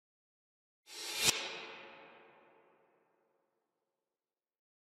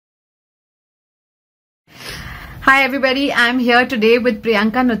Hi everybody, I'm here today with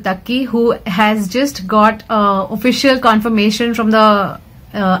Priyanka Nutakki, who has just got official confirmation from the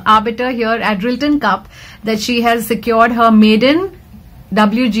arbiter here at Rilton Cup that she has secured her maiden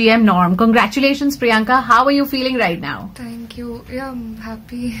WGM norm. Congratulations Priyanka, how are you feeling right now? Thank you. Yeah, I'm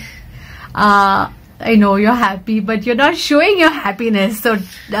happy. I know you're happy, but you're not showing your happiness. So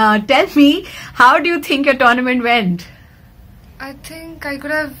tell me, how do you think your tournament went? I think I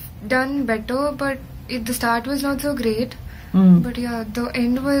could have done better, but the start was not so great. But yeah, the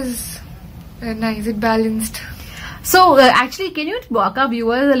end was nice. It balanced. So actually, can you walk our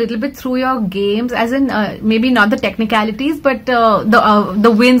viewers a little bit through your games, as in maybe not the technicalities, but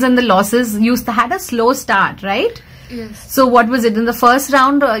the wins and the losses? You had a slow start, right? Yes. So what was it in the first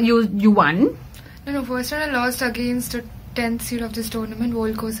round? You won. No, first round I lost against the 10th seed of this tournament,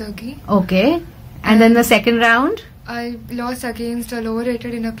 Sergey. Okay. And then the second round? I lost against a lower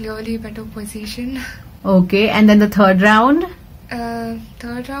rated in a clearly better position. Okay. And then the third round?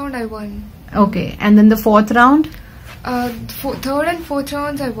 Third round I won. Okay. And then the fourth round? Third and fourth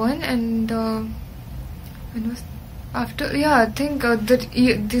rounds I won, and after, yeah, I think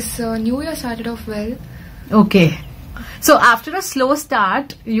this new year started off well. Okay. So after a slow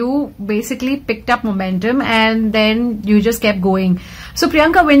start, you basically picked up momentum and then you just kept going. So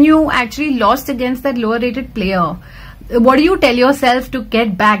Priyanka, when you actually lost against that lower rated player, what do you tell yourself to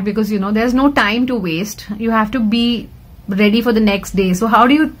get back? Because, you know, there's no time to waste. You have to be ready for the next day. So how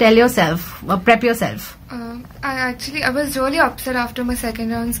do you tell yourself, prep yourself? I was really upset after my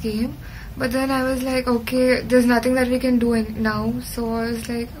second round's game. But then I was like, okay, there's nothing that we can do now. So I was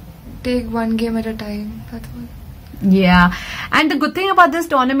like, take one game at a time. That's all. Yeah, and the good thing about this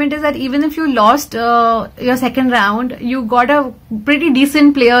tournament is that even if you lost your second round, you got a pretty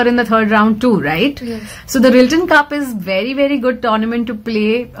decent player in the third round too, right? Yes. So the Rilton Cup is very, very good tournament to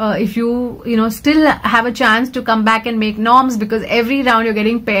play if you still have a chance to come back and make norms, because every round you're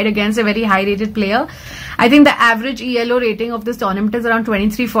getting paired against a very high rated player. I think the average ELO rating of this tournament is around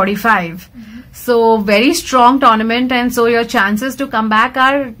 2345. So very strong tournament, and so your chances to come back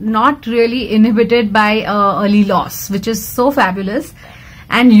are not really inhibited by early loss, which is so fabulous,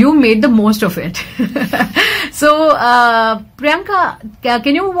 and you made the most of it. So Priyanka,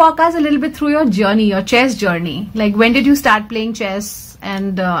 can you walk us a little bit through your journey, your chess journey? Like, when did you start playing chess,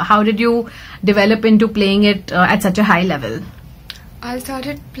 and how did you develop into playing it at such a high level? I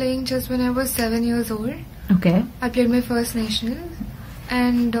started playing chess when I was 7 years old. Okay. I played my first national,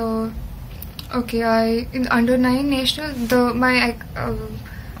 and okay, in under 9 national,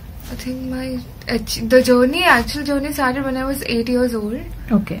 actual journey started when I was 8 years old.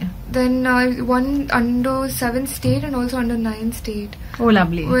 Okay. Then I won under 7 state and also under 9 state. Oh,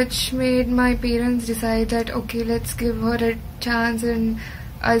 lovely. Which made my parents decide that, okay, let's give her a chance, and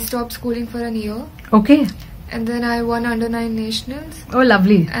I stopped schooling for a year. Okay. And then I won under 9 nationals. Oh,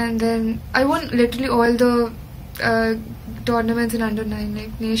 lovely. And then I won literally all the tournaments in under 9,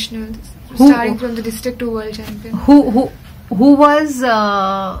 like nationals, starting from the district to world champion. Who was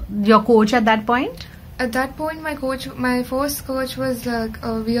your coach at that point? At that point, my first coach was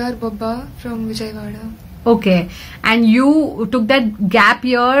VR Babba from Vijayawada. Okay, and you took that gap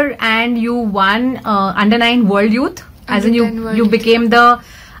year and you won under 9 World Youth, as in you became the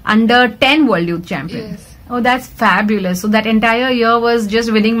under 10 World Youth champion. Yes. Oh, that's fabulous. So that entire year was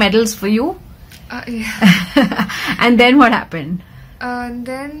just winning medals for you? Yeah. And then what happened? And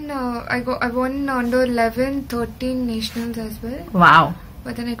then I won under 11, 13 nationals as well. Wow.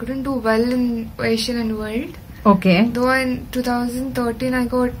 But then I couldn't do well in Asian and World. Okay. Though in 2013 I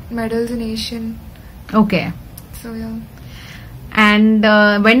got medals in Asian. Okay. So yeah. And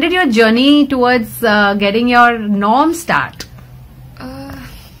when did your journey towards getting your norm start?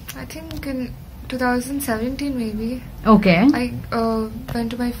 I think in 2017 maybe. Okay. I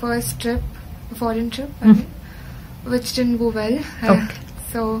went to my first trip, foreign trip, which didn't go well. Okay.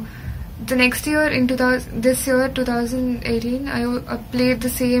 So the next year, this year 2018, I played the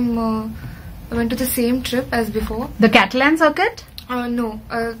same. I went to the same trip as before. The Catalan circuit? No,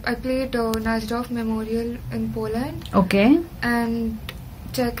 I played Najdorf Memorial in Poland. Okay. And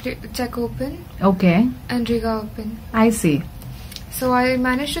Czech Open. Okay. And Riga Open. I see. So I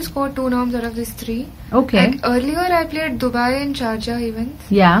managed to score 2 norms out of these 3. Okay. And earlier I played Dubai and Sharjah events.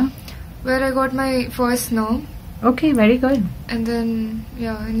 Yeah. Where I got my first norm. Okay, very good. And then,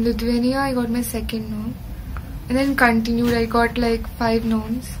 yeah, in Lithuania I got my second norm. And then continued, I got like 5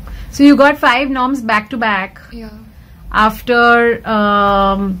 norms. So you got 5 norms back to back. Yeah. After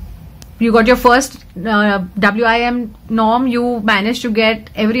you got your first WIM norm, you managed to get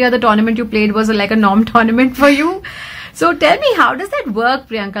every other tournament you played was like a norm tournament for you. So tell me, how does that work,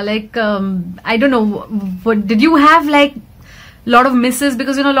 Priyanka? Like, I don't know, what did you have like lot of misses?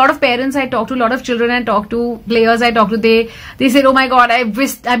 Because a lot of parents I talk to, a lot of children I talk to, players I talk to, they say, oh my god, I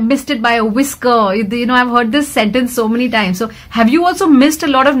missed it by a whisker. I've heard this sentence so many times. So have you also missed a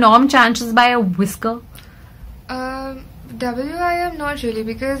lot of norm chances by a whisker? WIM not really,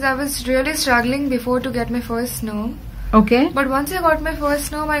 because I was really struggling before to get my first norm. Okay. But once I got my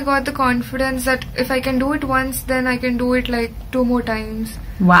first norm, I got the confidence that if I can do it once, then I can do it like 2 more times.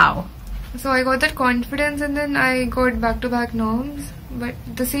 Wow. So I got that confidence, and then I got back-to-back norms. But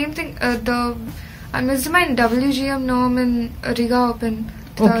the same thing, I missed my WGM norm in Riga Open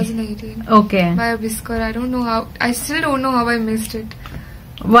 2018. Okay. By a whisker. I still don't know how I missed it.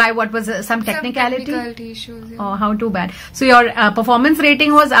 Why? What was some technicality? Some technicality issues. Yeah. Oh, how too bad. So your performance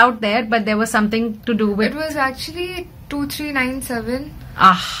rating was out there, but there was something to do with... It was actually 2397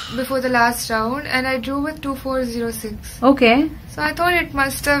 before the last round, and I drew with 2406. Okay. So I thought it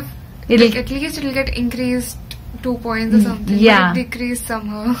must have... at least it'll get increased 2 points or something. Yeah. But it decreased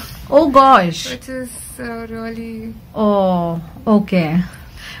somehow. Oh gosh. Which is really... Oh, okay.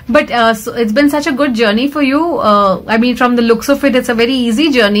 But so it's been such a good journey for you. I mean, from the looks of it, it's a very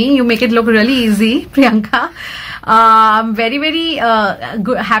easy journey. You make it look really easy, Priyanka. I'm very, very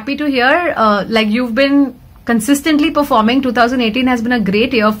happy to hear. Like you've been consistently performing. 2018 has been a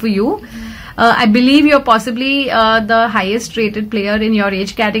great year for you. I believe you're possibly the highest rated player in your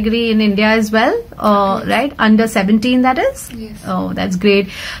age category in India as well, right? Under 17, that is? Yes. Oh, that's great.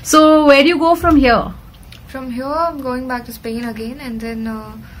 So where do you go from here? From here, I'm going back to Spain again, and then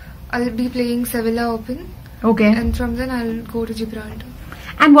I'll be playing Sevilla Open. Okay. And from then I'll go to Gibraltar.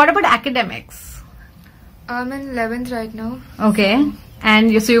 And what about academics? I'm in 11th right now. Okay.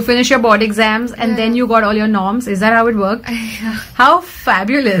 And so you finish your board exams, and then you got all your norms. Is that how it worked? Yeah. How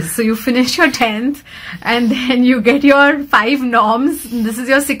fabulous. So you finish your 10th, and then you get your 5 norms. This is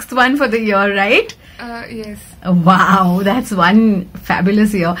your 6th one for the year, right? Yes. Wow, that's one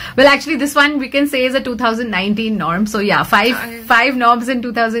fabulous year. Well, actually, this one we can say is a 2019 norm. So yeah, five norms in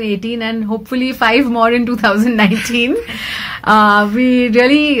 2018, and hopefully 5 more in 2019. We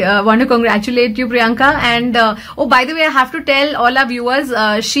really want to congratulate you, Priyanka. And oh, by the way, I have to tell all our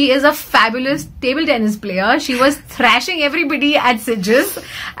viewers, she is a fabulous table tennis player. She was thrashing everybody at Sitges,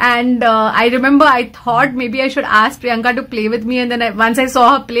 and I remember I thought maybe I should ask Priyanka to play with me, and then once I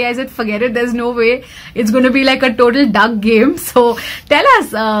saw her play, I said, forget it. There's no way. It's going to be like a total duck game. So tell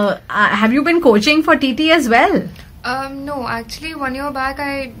us, have you been coaching for TT as well? No, actually 1 year back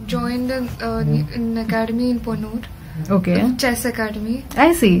I joined an academy in Ponnur. Okay. Chess academy.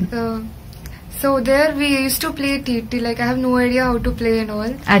 I see. So there we used to play TT. Like I have no idea how to play and all.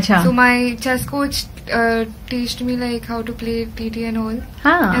 Acha. So my chess coach taught me like how to play TT and all.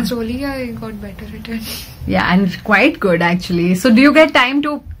 Huh. And slowly I got better at it. Yeah, and quite good actually. So do you get time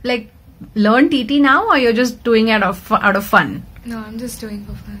to like learn TT now, or you're just doing it out of fun? No, I'm just doing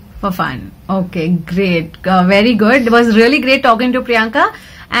for fun. For fun. Okay, great. Very good. It was really great talking to Priyanka,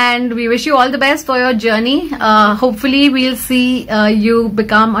 and we wish you all the best for your journey. Hopefully we'll see you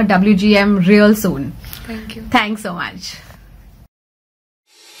become a WGM real soon. Thank you. Thanks so much.